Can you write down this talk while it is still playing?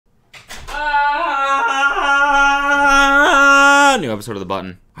episode of The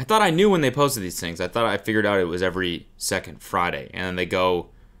Button. I thought I knew when they posted these things. I thought I figured out it was every second Friday. And then they go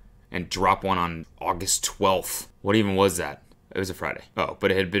and drop one on August 12th. What even was that? It was a Friday. Oh, but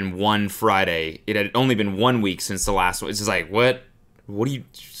it had been one Friday. It had only been 1 week since the last one. It's just like, what? What do you...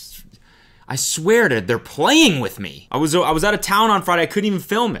 I swear to, they're playing with me. I was out of town on Friday. I couldn't even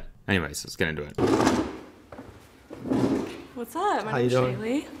film it. Anyways, let's get into it. What's up? How you doing?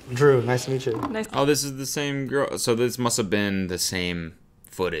 Shaylee. Drew, nice to meet you. Nice. Oh, this is the same girl. So this must have been the same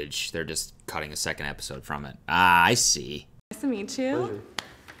footage. They're just cutting a second episode from it. Ah, I see. Nice to meet you. Pleasure.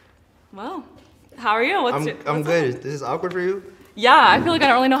 Well, how are you? I'm good. This is awkward for you? Yeah, I feel like I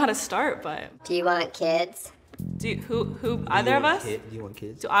don't really know how to start, but. Do you want kids? Who? Either of us? Do you want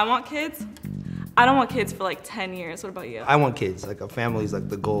kids? Do I want kids? I don't want kids for like 10 years. What about you? I want kids. Like a family's like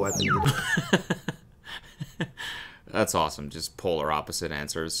the goal at the end of the day. That's awesome. Just polar opposite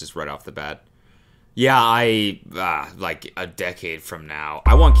answers, just right off the bat. Yeah, like a decade from now.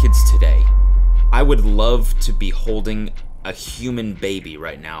 I want kids today. I would love to be holding a human baby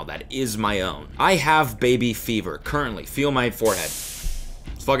right now that is my own. I have baby fever currently. Feel my forehead.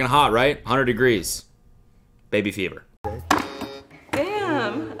 It's fucking hot, right? 100 degrees. Baby fever.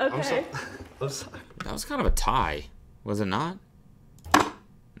 Damn. Okay. I'm sorry. That was kind of a tie, was it not?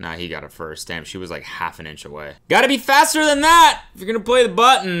 Nah, he got it first. Damn, she was like half an inch away. Gotta be faster than that if you're gonna play the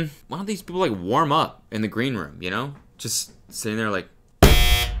button. Why don't these people like warm up in the green room, you know? Just sitting there like...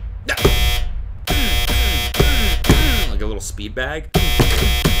 like a little speed bag.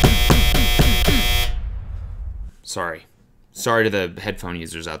 Sorry. Sorry to the headphone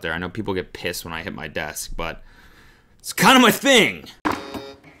users out there. I know people get pissed when I hit my desk, but it's kind of my thing.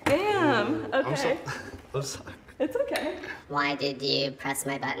 Damn. Okay. I'm sorry. It's okay. Why did you press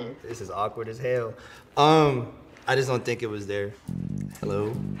my button? This is awkward as hell. I just don't think it was there.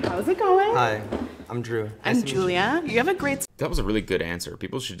 Hello. How's it going? Hi, I'm Drew. I'm Julia. You have a great... That was a really good answer.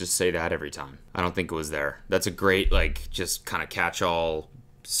 People should just say that every time. I don't think it was there. That's a great, like, just kind of catch-all,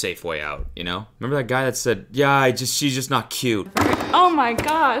 safe way out, you know? Remember that guy that said, yeah, she's just not cute. Oh my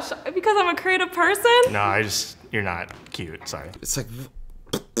gosh. Because I'm a creative person? No, you're not cute, sorry. It's like,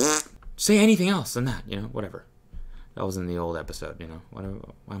 say anything else than that, you know? Whatever. That was in the old episode, you know?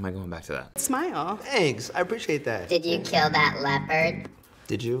 Why am I going back to that? Smile. Thanks, I appreciate that. Did you kill that leopard?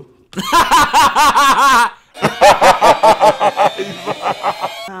 Did you?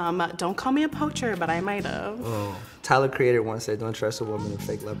 Don't call me a poacher, but I might have. Oh, Tyler Creator once said, don't trust a woman in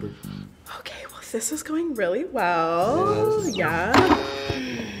fake leopard. Okay, well, this is going really well. Yeah.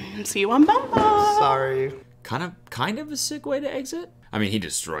 See you on Bumble. Sorry. Kind of a sick way to exit? I mean, he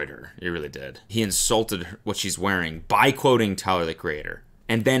destroyed her. He really did. He insulted what she's wearing by quoting Tyler, the Creator,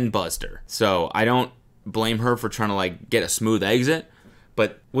 and then buzzed her. So I don't blame her for trying to, like, get a smooth exit.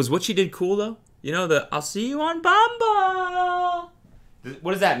 But was what she did cool, though? You know, I'll see you on Bumble.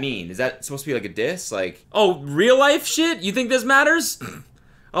 What does that mean? Is that supposed to be like a diss? Like, oh, real life shit? You think this matters?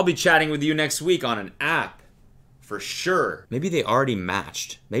 I'll be chatting with you next week on an app. For sure. Maybe they already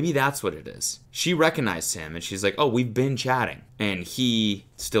matched. Maybe that's what it is. She recognized him and she's like, oh, we've been chatting. And he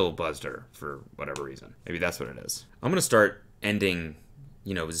still buzzed her for whatever reason. Maybe that's what it is. I'm gonna start ending,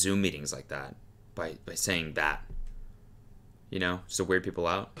 you know, Zoom meetings like that by saying that. You know, just to weird people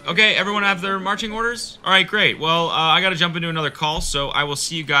out. Okay, everyone have their marching orders? All right, great. Well, I gotta jump into another call, so I will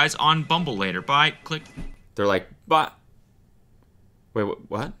see you guys on Bumble later. Bye. Click. They're like, bye. Wait,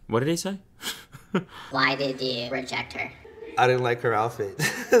 what? What did he say? Why did you reject her? I didn't like her outfit.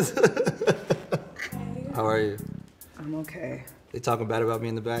 How are you? I'm okay. They talking bad about me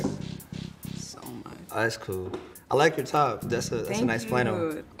in the back? So much. Oh, that's cool. I like your top. That's a nice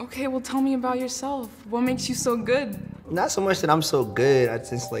flannel. Okay, well tell me about yourself. What makes you so good? Not so much that I'm so good. I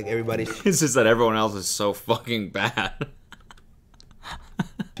just like everybody. It's just that everyone else is so fucking bad.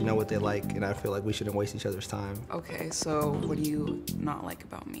 You know what they like, and I feel like we shouldn't waste each other's time. Okay, so what do you not like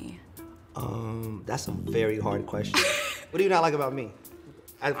about me? That's a very hard question. What do you not like about me?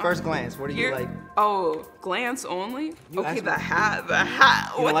 At first glance, what do you like? Oh, glance only? You Okay, asked the me.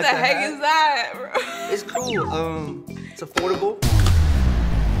 hat. You What like the the heck hat? is that, bro? It's cool. It's affordable.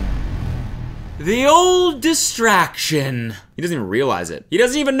 The old distraction. He doesn't even realize it. He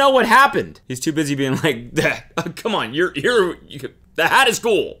doesn't even know what happened. He's too busy being like, come on, the hat is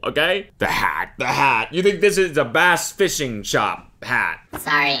cool, okay? The hat. You think this is a bass fishing shop hat?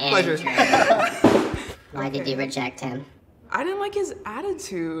 Sorry, Andrew. Pleasure. Why did you reject him? I didn't like his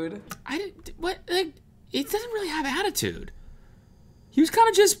attitude. What? Like, he doesn't really have attitude. He was kind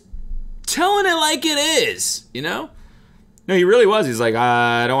of just telling it like it is, you know? No, he really was. He's like,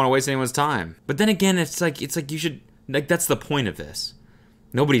 I don't want to waste anyone's time. But then again, it's like you should, like, that's the point of this.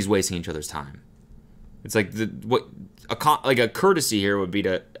 Nobody's wasting each other's time. It's like like a courtesy here would be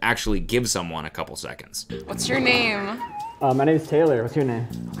to actually give someone a couple seconds. What's your name? My name is Taylor. What's your name?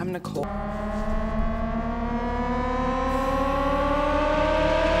 I'm Nicole.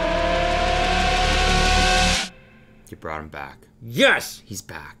 You brought him back. Yes! He's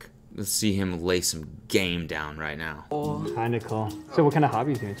back. Let's see him lay some game down right now. Hi, Nicole. So what kind of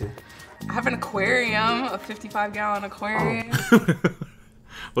hobbies are you into? I have an aquarium, a 55-gallon aquarium.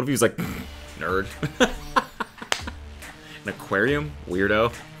 What if he was like, nerd? An aquarium?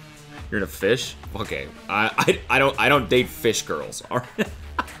 Weirdo? You're in a fish? Okay, I don't date fish girls, all right?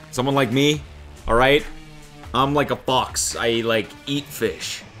 Someone like me, all right? I'm like a fox. I like eat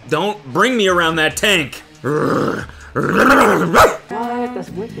fish. Don't bring me around that tank. What? That's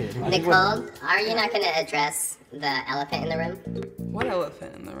wicked. Nicole, are you not gonna address the elephant in the room? What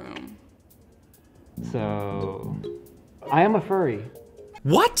elephant in the room? So, I am a furry.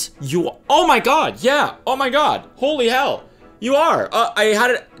 What? Oh my god, yeah, oh my god, holy hell. You are,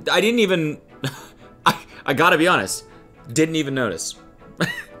 I didn't even, I gotta be honest, didn't even notice.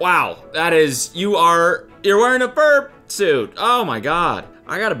 Wow, you're wearing a fur suit. Oh my god,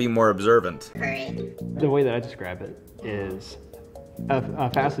 I gotta be more observant. Furry. The way that I describe it is a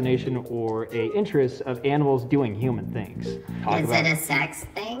fascination or a interest of animals doing human things. Is it a sex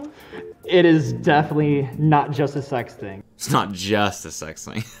thing? It is definitely not just a sex thing. It's not just a sex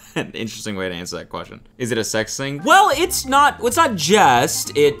thing. An interesting way to answer that question. Is it a sex thing? Well, it's not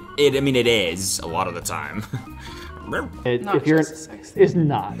just. I mean, it is a lot of the time. Not just a sex thing. It's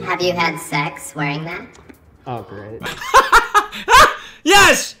not. Have you had sex wearing that? Oh, great.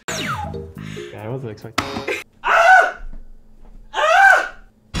 Yes! Yeah, I wasn't expecting that.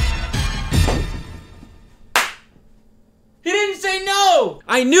 He didn't say no!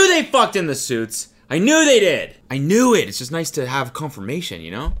 I knew they fucked in the suits. I knew they did. I knew it. It's just nice to have confirmation,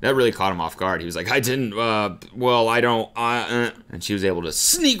 you know? That really caught him off guard. He was like, I didn't, well, I don't, And she was able to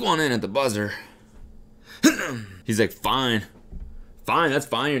sneak one in at the buzzer. He's like, fine. Fine, that's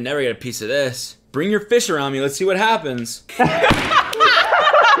fine. You'll never get a piece of this. Bring your fish around me. Let's see what happens. It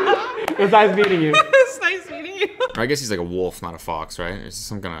was nice meeting you. It's nice meeting you. Or I guess he's like a wolf, not a fox, right? It's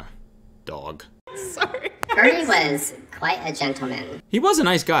some kind of dog. Sorry. Furry was quite a gentleman. He was a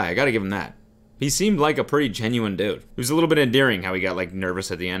nice guy. I gotta give him that. He seemed like a pretty genuine dude. It was a little bit endearing how he got like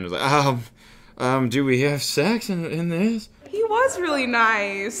nervous at the end. He was like, do we have sex in this? He was really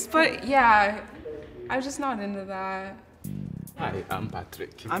nice, but yeah, I'm just not into that. Hi, I'm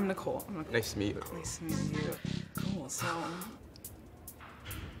Patrick. I'm Nicole. Nice to meet you. Nice to meet you. Cool, so.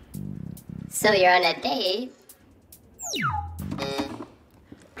 So you're on a date?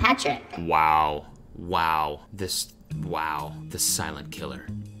 Patrick. Wow. The silent killer.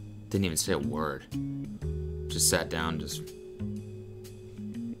 Didn't even say a word. Just sat down, just...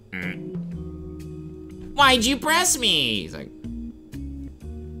 Why'd you press me? He's like...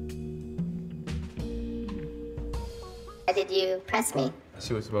 Why did you press me?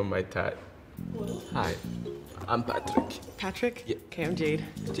 She was on my tat. Hi, I'm Patrick. Patrick? Yeah. Okay, I'm Jade.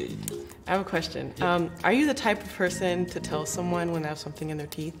 Jade. I have a question. Are you the type of person to tell someone when they have something in their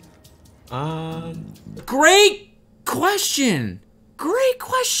teeth? Great question! Great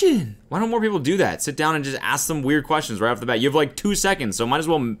question! Why don't more people do that? Sit down and just ask them weird questions right off the bat. You have like 2 seconds, so might as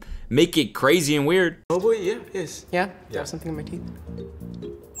well make it crazy and weird. Oh boy, yeah, yes. Yeah? Do I have something in my teeth?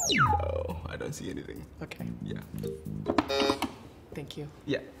 No, I don't see anything. Okay. Yeah. Thank you.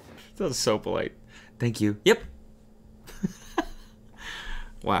 Yeah. That was so polite. Thank you. Yep.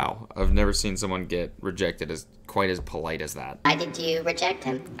 Wow, I've never seen someone get rejected as quite as polite as that. Why did you reject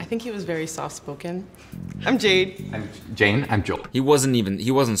him? I think he was very soft-spoken. I'm Jade. I'm Jane, I'm Joel. He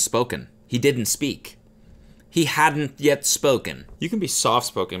wasn't spoken. He didn't speak. He hadn't yet spoken. You can be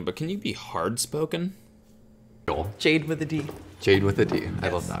soft-spoken, but can you be hard-spoken? Joel. Jade with a D. Jade with a D. I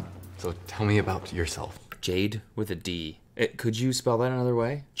love that. So tell me about yourself. Jade with a D. Could you spell that another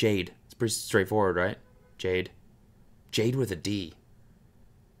way? Jade. It's pretty straightforward, right? Jade. Jade with a D.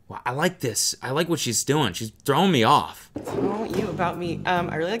 Wow, I like this. I like what she's doing. She's throwing me off. Oh, you about me.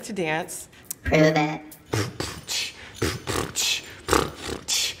 I really like to dance. Prove it.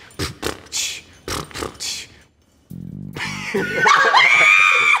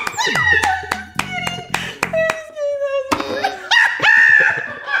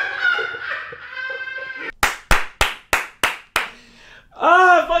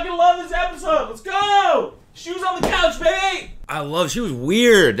 I fucking love this episode. Let's go. Shoes on the couch, baby. She was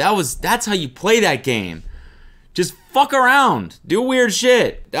weird. That's how you play that game. Just fuck around. Do weird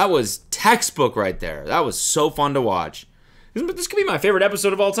shit. That was textbook right there. That was so fun to watch. This could be my favorite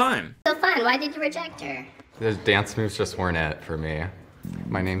episode of all time. So fun. Why did you reject her? The dance moves just weren't it for me.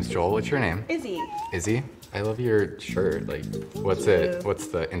 My name's Joel. What's your name? Izzy. Izzy? I love your shirt. Like, what's it? What's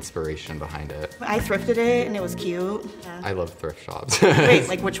the inspiration behind it? I thrifted it and it was cute. Yeah. I love thrift shops. Wait,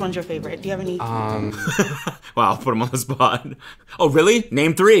 like which one's your favorite? Do you have any? Wow, put him on the spot. Oh, really?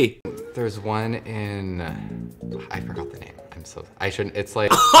 Name 3. There's one in. I forgot the name. I'm so. I shouldn't. It's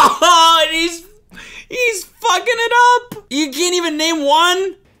like. He's fucking it up. You can't even name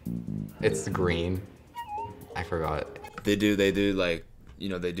one. It's green. I forgot. They do like, you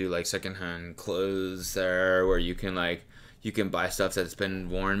know, they do like secondhand clothes there where you can buy stuff that's been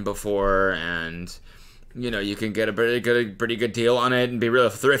worn before, and you know, you can get a pretty good deal on it and be real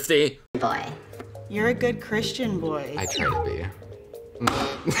thrifty. Boy. You're a good Christian boy. I try to be.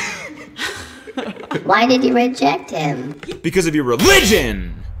 Why did you reject him? Because of your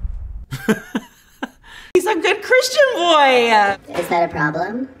religion. He's a good Christian boy. Is that a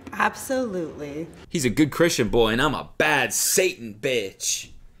problem? Absolutely. He's a good Christian boy, and I'm a bad Satan bitch.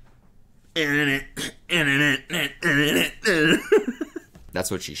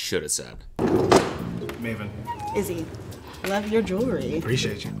 That's what she should have said. Maven, Izzy, love your jewelry.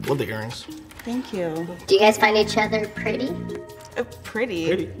 appreciate you. Love the earrings. Thank you. Do you guys find each other pretty?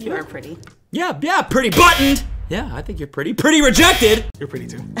 Pretty. You are pretty. Yeah, pretty buttoned. Yeah, I think you're pretty. Pretty rejected. You're pretty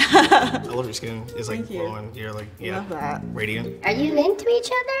too. I love your skin. It's like Thank you. glowing. You're like, yeah, Love that. radiant. Are you into each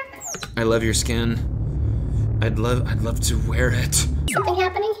other? I love your skin. I'd love to wear it. Something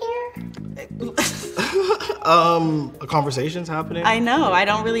happening here? A conversation's happening. I know. I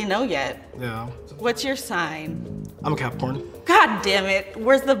don't really know yet. Yeah. What's your sign? I'm a Capricorn. God damn it.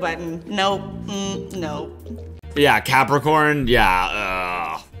 Where's the button? Nope. Nope. Yeah, Capricorn.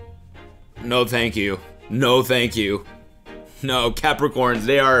 Yeah. No, thank you. No, thank you. No, Capricorns,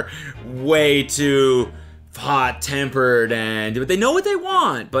 they are way too hot-tempered, but they know what they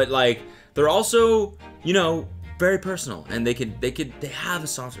want, but like they're also, you know, very personal, and they have a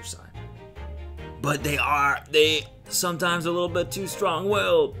softer side. But they sometimes a little bit too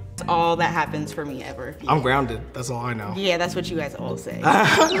strong-willed. That's all that happens for me ever. I'm grounded. That's all I know. Yeah, that's what you guys all say.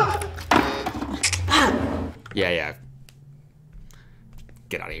 Yeah.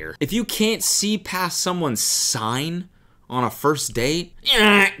 Get out of here. If you can't see past someone's sign on a first date,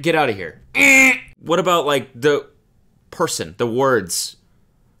 get out of here. What about like the person, the words,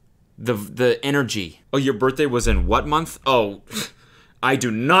 the energy? Oh, your birthday was in what month? Oh, I do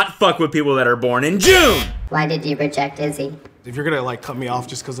not fuck with people that are born in June. Why did you reject Izzy? If you're gonna like cut me off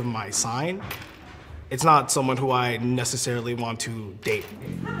just because of my sign, it's not someone who I necessarily want to date.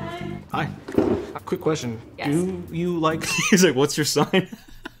 Hi. Quick question. Yes. Do you like? He's like, what's your sign?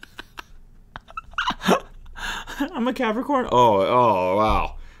 I'm a Capricorn. Oh,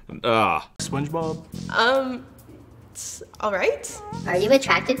 wow. SpongeBob? It's all right. Are you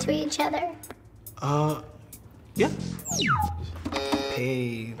attracted to each other? Yeah.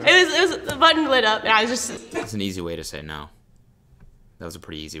 Hey. It was the button lit up, and I was just. That's an easy way to say no. That was a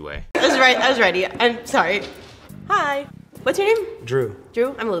pretty easy way. I was ready. I'm sorry. Hi. What's your name? Drew,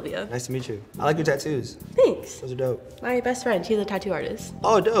 Drew. I'm Olivia. nice to meet you. I like your tattoos. Thanks. Those are dope. My best friend. She's a tattoo artist.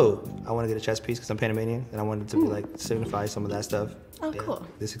 Oh, dope. I want to get a chest piece because I'm Panamanian, and I wanted to be like signify some of that stuff. Oh, cool.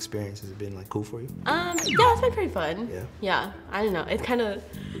 This experience has been like cool for you. Yeah, it's been pretty fun. Yeah. Yeah. I don't know.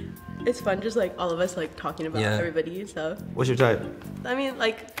 It's fun just like all of us like talking about Yeah. everybody. So What's your type? I mean,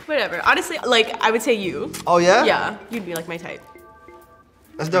 like whatever. Honestly, like I would say you. Oh yeah? Yeah. You'd be like my type.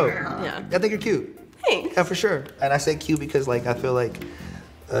 That's dope. Yeah. I think you're cute. Thanks. Yeah, for sure. And I say cute because like I feel like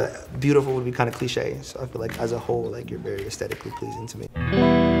beautiful would be kind of cliche. So I feel like as a whole, like you're very aesthetically pleasing to me.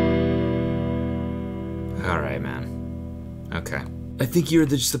 All right, man. Okay. I think you're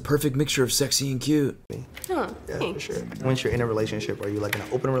just the perfect mixture of sexy and cute. Oh, Yeah, thanks. for sure. Once you're in a relationship, are you like in an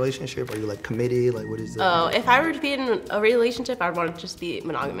open relationship? Are you like committed? Like what is the? Oh, if I were to be in a relationship, I'd want to just be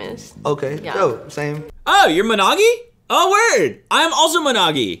monogamous. Okay. Yeah. Dope. Same. Oh, you're Monagi? Oh, word. I'm also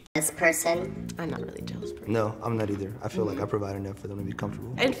Monagi. This person? I'm not really a jealous person. No, I'm not either. I feel like I provide enough for them to be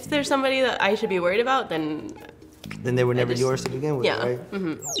comfortable. And if there's somebody that I should be worried about, then Then they were never just- yours to begin with, yeah. right?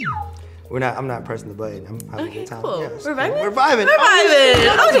 Mm-hmm. I'm not pressing the button. I'm having a Okay, good time. cool. Yes. We're vibing? We're vibing. We're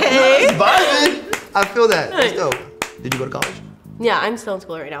vibing. Okay. Vibing. I feel that. That's Nice. dope. Did you go to college? Yeah, I'm still in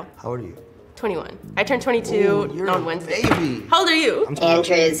school right now. How old are you? 21. I turned 22 Ooh, you're on a Wednesday. baby. How old are you?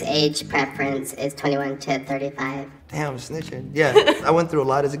 Andrew's age preference is 21 to 35. Damn, snitching. Yeah, I went through a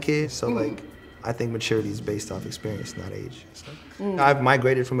lot as a kid, so like, I think maturity is based off experience, not age. So, I've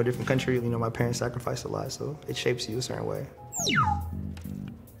migrated from a different country. You know, my parents sacrificed a lot, so it shapes you a certain way.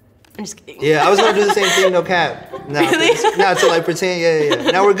 I'm just kidding. Yeah, I was gonna do the same thing, no cap. Now to like pretend,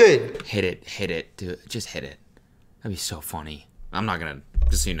 yeah. Now we're good. Hit it, dude. Just hit it. That'd be so funny. I'm not gonna,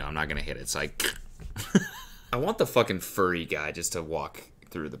 just so you know, I'm not gonna hit it. It's like, I want the fucking furry guy just to walk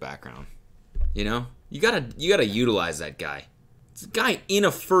through the background. You know? You gotta utilize that guy. It's a guy in a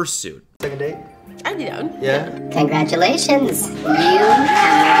fursuit. Second date? I'd be down. Yeah. Congratulations. You have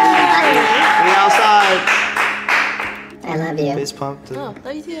We outside. I love you. Fist pump too. Oh,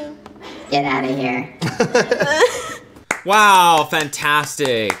 love you too. Get out of here. Wow,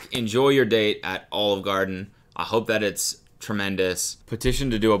 fantastic. Enjoy your date at Olive Garden. I hope that it's tremendous. Petition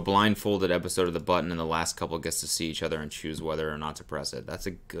to do a blindfolded episode of The Button and the last couple gets to see each other and choose whether or not to press it. That's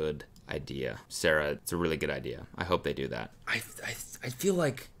a good idea. Sarah, it's a really good idea. I hope they do that. I feel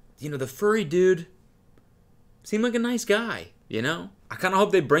like, you know, the furry dude seemed like a nice guy, you know? I kind of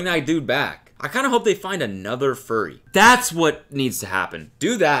hope they bring that dude back. I kind of hope they find another furry. That's what needs to happen.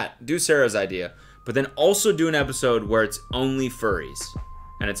 Do that. Do Sarah's idea. But then also do an episode where it's only furries.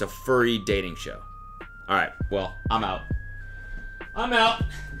 And it's a furry dating show. All right, well, I'm out. I'm out.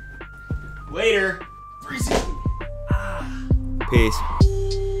 Later. Peace.